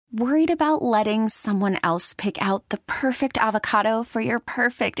Worried about letting someone else pick out the perfect avocado for your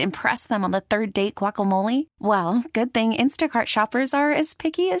perfect impress them on the third date guacamole? Well, good thing Instacart shoppers are as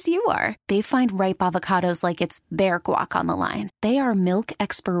picky as you are. They find ripe avocados like it's their guac on the line. They are milk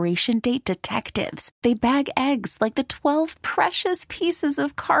expiration date detectives. They bag eggs like the 12 precious pieces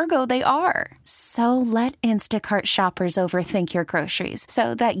of cargo they are. So let Instacart shoppers overthink your groceries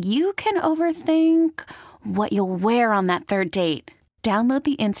so that you can overthink what you'll wear on that third date. Download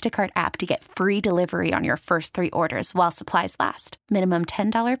the Instacart app to get free delivery on your first 3 orders while supplies last. Minimum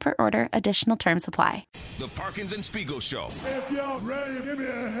 $10 per order. Additional terms apply. The Parkins and Spiegel Show. If y'all ready, give me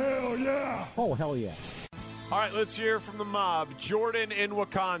a hell yeah. Oh, hell yeah. All right, let's hear from the mob. Jordan in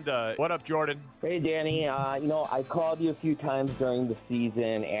Wakanda. What up, Jordan? Hey, Danny. I called you a few times during the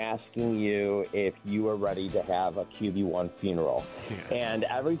season asking you if you were ready to have a QB1 funeral. Yeah. And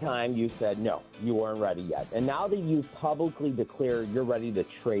every time you said, no, you weren't ready yet. And now that you've publicly declared you're ready to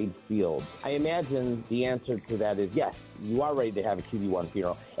trade Fields, I imagine the answer to that is yes, you are ready to have a QB1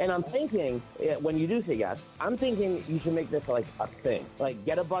 funeral. And I'm thinking, when you do say yes, I'm thinking you should make this like a thing. Like,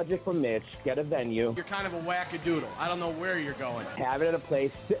 get a budget from Mitch, get a venue. You're kind of a wackadoodle. I don't know where you're going. Have it at a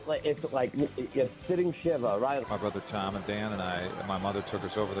place, it's like a sitting Shiva, right? My brother Tom and Dan and I, my mother took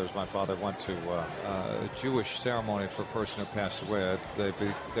us over there as my father went to a Jewish ceremony for a person who passed away.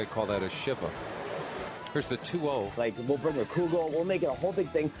 They call that a Shiva. Here's the 2-0. Like, we'll bring a kugel. We'll make it a whole big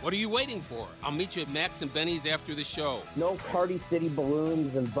thing. What are you waiting for? I'll meet you at Max and Benny's after the show. No Party City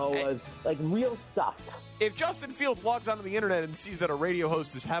balloons and boas. Like, real stuff. If Justin Fields logs onto the internet and sees that a radio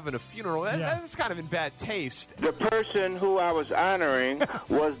host is having a funeral, that's kind of in bad taste. The person who I was honoring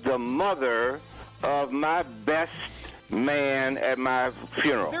was the mother of my best man at my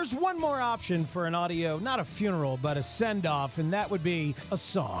funeral. There's one more option for an audio, not a funeral, but a send-off, and that would be a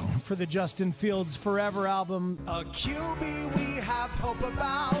song for the Justin Fields Forever album. A QB we have hope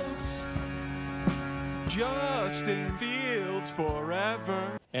about. Justin Fields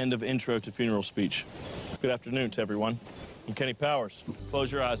Forever. End of intro to funeral speech. Good afternoon to everyone. I'm Kenny Powers.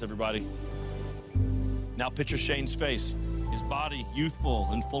 Close your eyes, everybody. Now picture Shane's face, his body youthful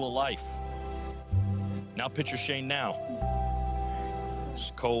and full of life. Now picture Shane now.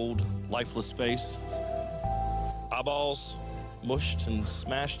 His cold, lifeless face. Eyeballs mushed and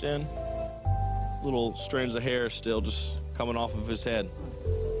smashed in. Little strands of hair still just coming off of his head.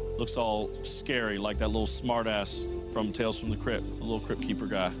 Looks all scary like that little smartass from Tales from the Crypt, the little crypt keeper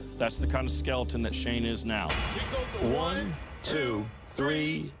guy. That's the kind of skeleton that Shane is now. 1, 2,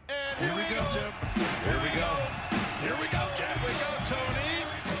 3. And here we go, Jim. Here we go. Here we go, Jim. Here we go, Tony.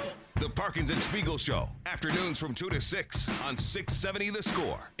 The Parkins and Spiegel Show. Afternoons from 2 to 6 on 670 The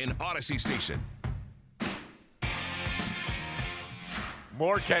Score in Odyssey Station.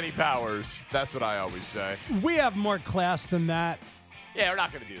 More Kenny Powers. That's what I always say. We have more class than that. Yeah, we're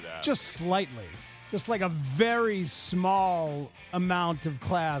not going to do that. Just slightly. Just like a very small amount of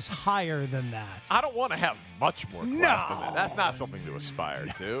class higher than that. I don't want to have much more class than that. That's not something to aspire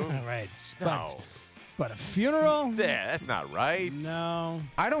to. Right. No. But a funeral? Yeah, that's not right. No.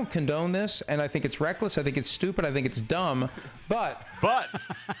 I don't condone this, and I think it's reckless. I think it's stupid. I think it's dumb. But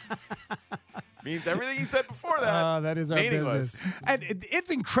means everything you said before that. That is our meaningless. business. And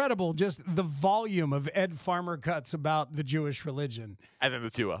it's incredible, just the volume of Ed Farmer cuts about the Jewish religion. And then the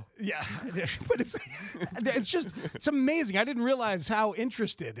 2-0. Yeah, but it's amazing. I didn't realize how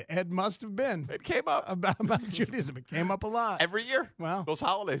interested Ed must have been. It came up. About Judaism. It came up a lot. Every year. Wow. Those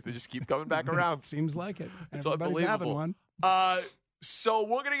holidays, they just keep coming back around. Seems like it. It's Everybody's unbelievable. having one. So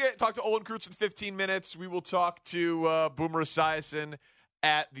we're going to talk to Olin Kreutz in 15 minutes. We will talk to Boomer Esiason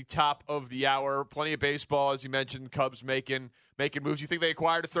at the top of the hour. Plenty of baseball, as you mentioned. Cubs making moves. You think they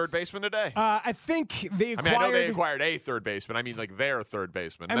acquired a third baseman today? I think they acquired... I know they acquired a third baseman. I mean, like their third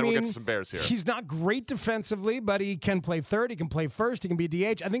baseman. And then we'll get to some Bears here. He's not great defensively, but he can play third. He can play first. He can be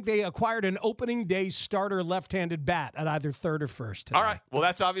DH. I think they acquired an opening day starter left-handed bat at either third or first today. All right. Well,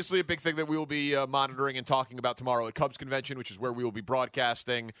 that's obviously a big thing that we will be monitoring and talking about tomorrow at Cubs Convention, which is where we will be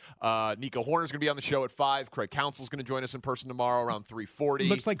broadcasting. Nico Horner's going to be on the show at 5. Craig Counsell's going to join us in person tomorrow around 3:40.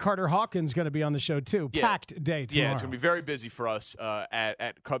 Looks like Carter Hawkins going to be on the show, too. Yeah. Packed day tomorrow. Yeah, it's going to be very busy for us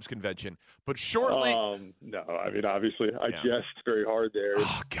at Cubs Convention. But shortly... No, I mean, obviously, I jest very hard there.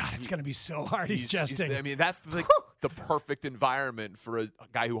 Oh, God, it's going to be so hard. He's jesting. I mean, that's the perfect environment for a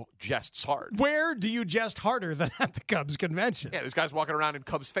guy who jests hard. Where do you jest harder than at the Cubs Convention? Yeah, there's guys walking around in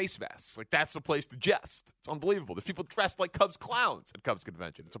Cubs face masks. Like, that's the place to jest. It's unbelievable. There's people dressed like Cubs clowns at Cubs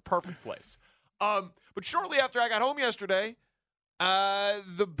Convention. It's a perfect place. But shortly after I got home yesterday,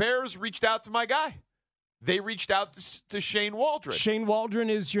 the Bears reached out to my guy. they reached out to Shane Waldron. Shane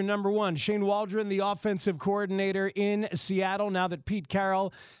Waldron is your number one. Shane Waldron, the offensive coordinator in Seattle. Now that Pete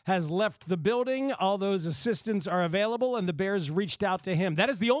Carroll has left the building, all those assistants are available, and the Bears reached out to him. That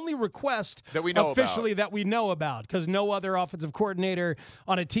is the only request that we know officially about. That we know about, because no other offensive coordinator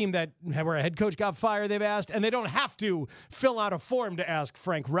on a team where a head coach got fired, they've asked, and they don't have to fill out a form to ask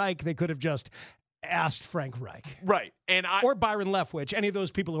Frank Reich. They could have just asked Frank Reich. Right. Or Byron Leftwich, any of those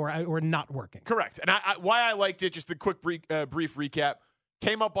people who are not working. Correct. And why I liked it, just a quick brief recap,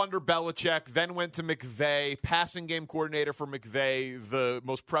 came up under Belichick, then went to McVay, passing game coordinator for McVay, the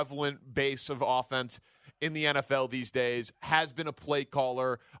most prevalent base of offense in the NFL these days, has been a play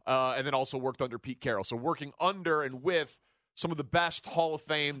caller, and then also worked under Pete Carroll. So working under and with some of the best Hall of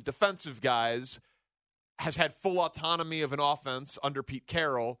Fame defensive guys, has had full autonomy of an offense under Pete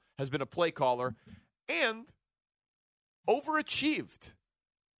Carroll, has been a play caller, and overachieved.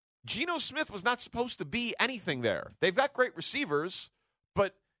 Geno Smith was not supposed to be anything there. They've got great receivers,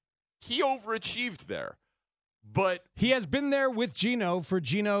 but he overachieved there. But he has been there with Geno for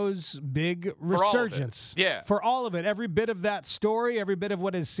Geno's big resurgence. Yeah. For all of it. Every bit of that story, every bit of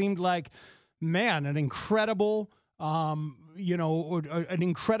what has seemed like, man, an incredible an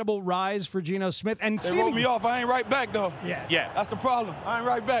incredible rise for Geno Smith. And they wrote me off. I ain't right back, though. Yeah. That's the problem. I ain't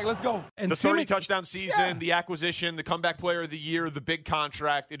right back. Let's go. And the 30-touchdown season, the acquisition, the comeback player of the year, the big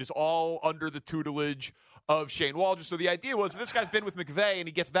contract, it is all under the tutelage of Shane Waldron. So the idea was this guy's been with McVay, and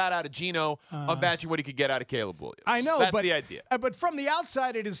he gets that out of Geno. Imagine what he could get out of Caleb Williams. I know. That's the idea. But from the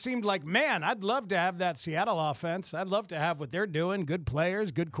outside, it has seemed like, man, I'd love to have that Seattle offense. I'd love to have what they're doing. Good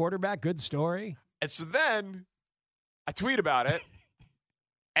players, good quarterback, good story. And so then I tweet about it,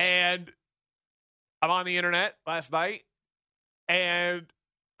 and I'm on the internet last night, and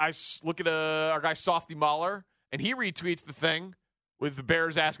I look at our guy Softy Mahler, and he retweets the thing with the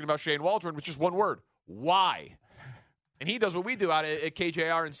Bears asking about Shane Waldron, which is one word: why? And he does what we do out at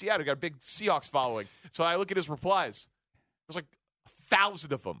KJR in Seattle. Got a big Seahawks following. So I look at his replies. There's like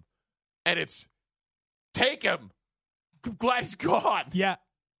 1,000 of them, and it's take him. I'm glad he's gone. Yeah.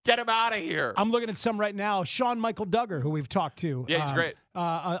 Get him out of here. I'm looking at some right now. Sean Michael Duggar, who we've talked to. Yeah, he's great.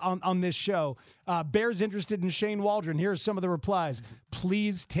 On this show. Bears interested in Shane Waldron. Here are some of the replies.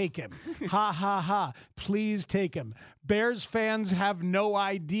 Please take him. Ha, ha, ha. Please take him. Bears fans have no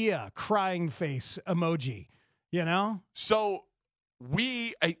idea. Crying face emoji. You know? So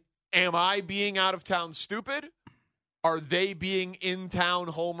am I being out of town stupid? Are they being in town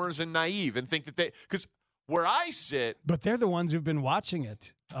homers and naive and think that because where I sit. But they're the ones who've been watching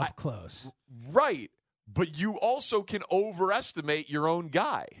it up close. Right. But you also can overestimate your own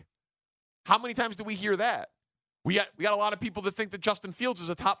guy. How many times do we hear that? We got a lot of people that think that Justin Fields is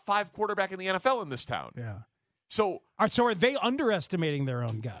a top 5 quarterback in the NFL in this town. Yeah. So are they underestimating their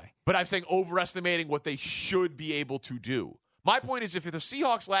own guy? But I'm saying overestimating what they should be able to do. My point is, if the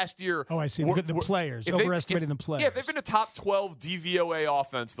Seahawks last year... Oh, I see. The players. Overestimating the players. Yeah, they've been a top 12 DVOA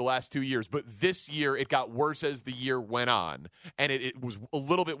offense the last 2 years, but this year it got worse as the year went on. And it was a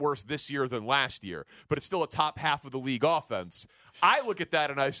little bit worse this year than last year, but it's still a top half of the league offense. I look at that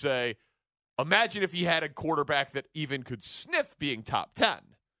and I say, imagine if he had a quarterback that even could sniff being top 10,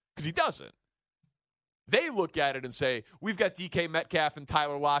 because he doesn't. They look at it and say, we've got DK Metcalf and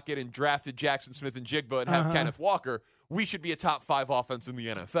Tyler Lockett and drafted Jackson Smith and Jigba and have Kenneth Walker. We should be a top 5 offense in the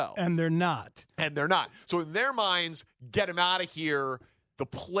NFL. And they're not. So in their minds, get him out of here. The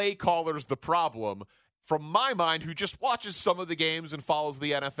play caller's the problem. From my mind, who just watches some of the games and follows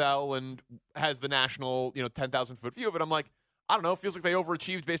the NFL and has the national, 10,000-foot view of it, I'm like, I don't know. It feels like they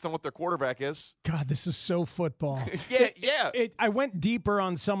overachieved based on what their quarterback is. God, this is so football. Yeah. I went deeper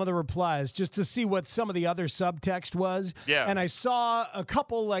on some of the replies just to see what some of the other subtext was. Yeah. And I saw a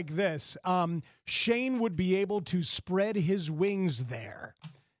couple like this. Shane would be able to spread his wings there.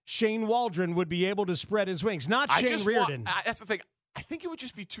 Shane Waldron would be able to spread his wings. Not Shane Reardon. That's the thing. I think it would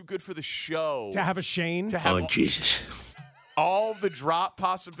just be too good for the show. To have a Shane? Jesus. All the drop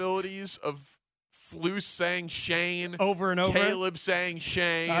possibilities of Flus saying Shane. Over and over. Caleb saying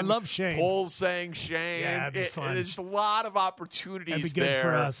Shane. I love Shane. Poles saying Shane. Yeah, that'd be fun. There's just a lot of opportunities there. That'd be good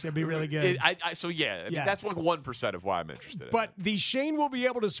for us. It'd be really good. That's like 1% of why I'm interested in it. But the Shane will be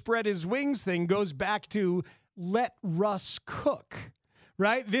able to spread his wings thing goes back to let Russ cook.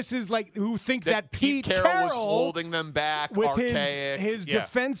 Right? This is like who think that Pete Carroll was holding them back with archaic. his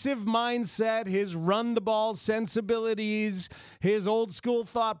defensive mindset, his run the ball sensibilities, his old school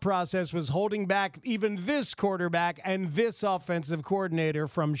thought process was holding back even this quarterback and this offensive coordinator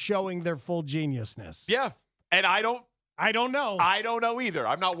from showing their full geniusness. Yeah. And I don't know. I don't know either.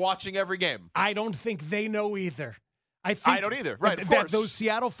 I'm not watching every game. I don't think they know either. I don't either. Right, of course. Those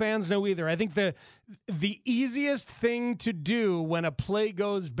Seattle fans know either. I think the easiest thing to do when a play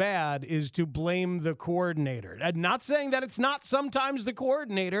goes bad is to blame the coordinator. I'm not saying that it's not sometimes the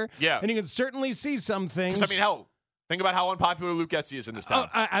coordinator. Yeah. And you can certainly see some things. I mean, hell, think about how unpopular Luke Getsy is in this town.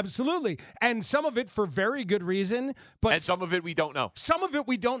 Absolutely. And some of it for very good reason. But and some of it we don't know. Some of it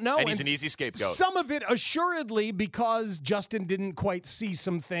we don't know. And he's an easy scapegoat. Some of it assuredly because Justin didn't quite see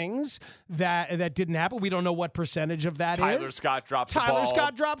some things that didn't happen. We don't know what percentage of that Tyler is. Scott drops Tyler a ball.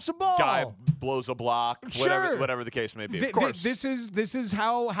 Scott drops a ball. Guy blows a block. Sure. Whatever the case may be. Of course. This is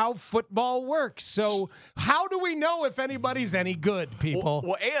how football works. So how do we know if anybody's any good, people?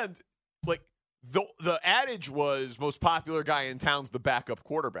 Well, and like the adage was most popular guy in town's the backup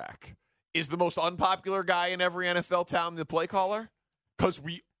quarterback. Is the most unpopular guy in every NFL town the play caller? Because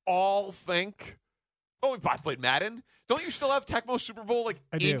we all think, we played Madden. Don't you still have Tecmo Super Bowl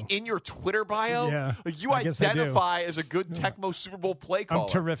in your Twitter bio? Yeah. Like you identify as a good Tecmo Super Bowl play caller. I'm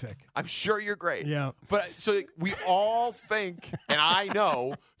terrific. I'm sure you're great. Yeah. But so we all think, and I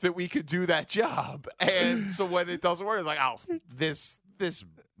know that we could do that job. And so when it doesn't work, it's like, oh, this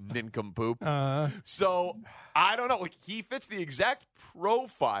nincompoop. So I don't know. Like he fits the exact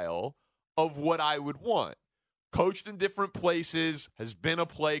profile of what I would want. Coached in different places, has been a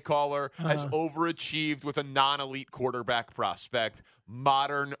play caller, has overachieved with a non-elite quarterback prospect,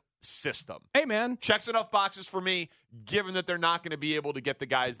 modern system. Hey, man. Checks enough boxes for me, given that they're not going to be able to get the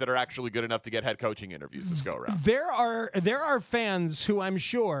guys that are actually good enough to get head coaching interviews this go around. There are fans who I'm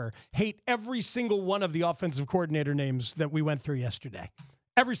sure hate every single one of the offensive coordinator names that we went through yesterday.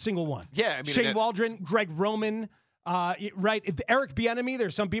 Every single one. Yeah, I mean, Shane Waldron, Greg Roman, right? Eric Bieniemy.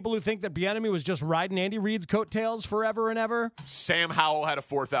 There's some people who think that Bieniemy was just riding Andy Reid's coattails forever and ever. Sam Howell had a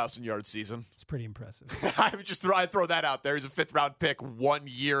 4,000-yard season. It's pretty impressive. I'd throw that out there. He's a fifth-round pick 1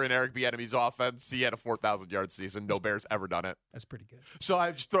 year in Eric Bieniemy's offense. He had a 4,000-yard season. No Bears ever done it. That's pretty good. So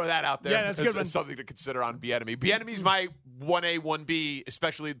I just throw that out there. Yeah, that's good. As something to consider on Bieniemy. Bieniemy's my 1A, 1B,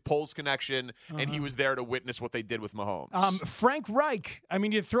 especially Poles connection, and he was there to witness what they did with Mahomes. Frank Reich. I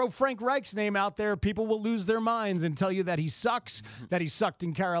mean, you throw Frank Reich's name out there, people will lose their minds and tell you that he sucks, that he sucked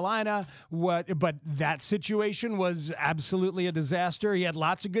in Carolina. But that situation was absolutely a disaster. He had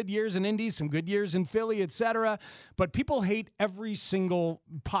lots of good years in Indy, some good years in Philly, etc. But people hate every single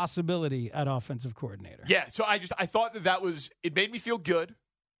possibility at offensive coordinator. Yeah, so I thought that was, it made me feel good.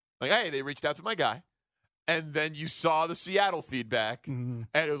 Like, hey, they reached out to my guy. And then you saw the Seattle feedback, and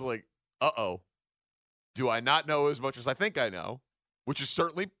it was like, uh-oh, do I not know as much as I think I know? Which is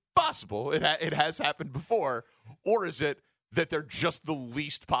certainly possible. It has happened before. Or is it that they're just the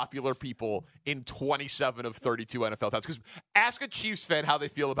least popular people in 27 of 32 NFL towns? Because ask a Chiefs fan how they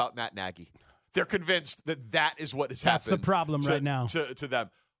feel about Matt Nagy. They're convinced that is what has happened. That's the problem right now. To them.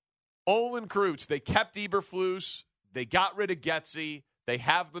 Olin Kreutz, they kept Eberflus. They got rid of Getsy. They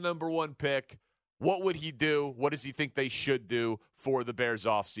have the number 1 pick. What would he do? What does he think they should do for the Bears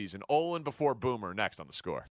offseason? Olin before Boomer, next on The Score.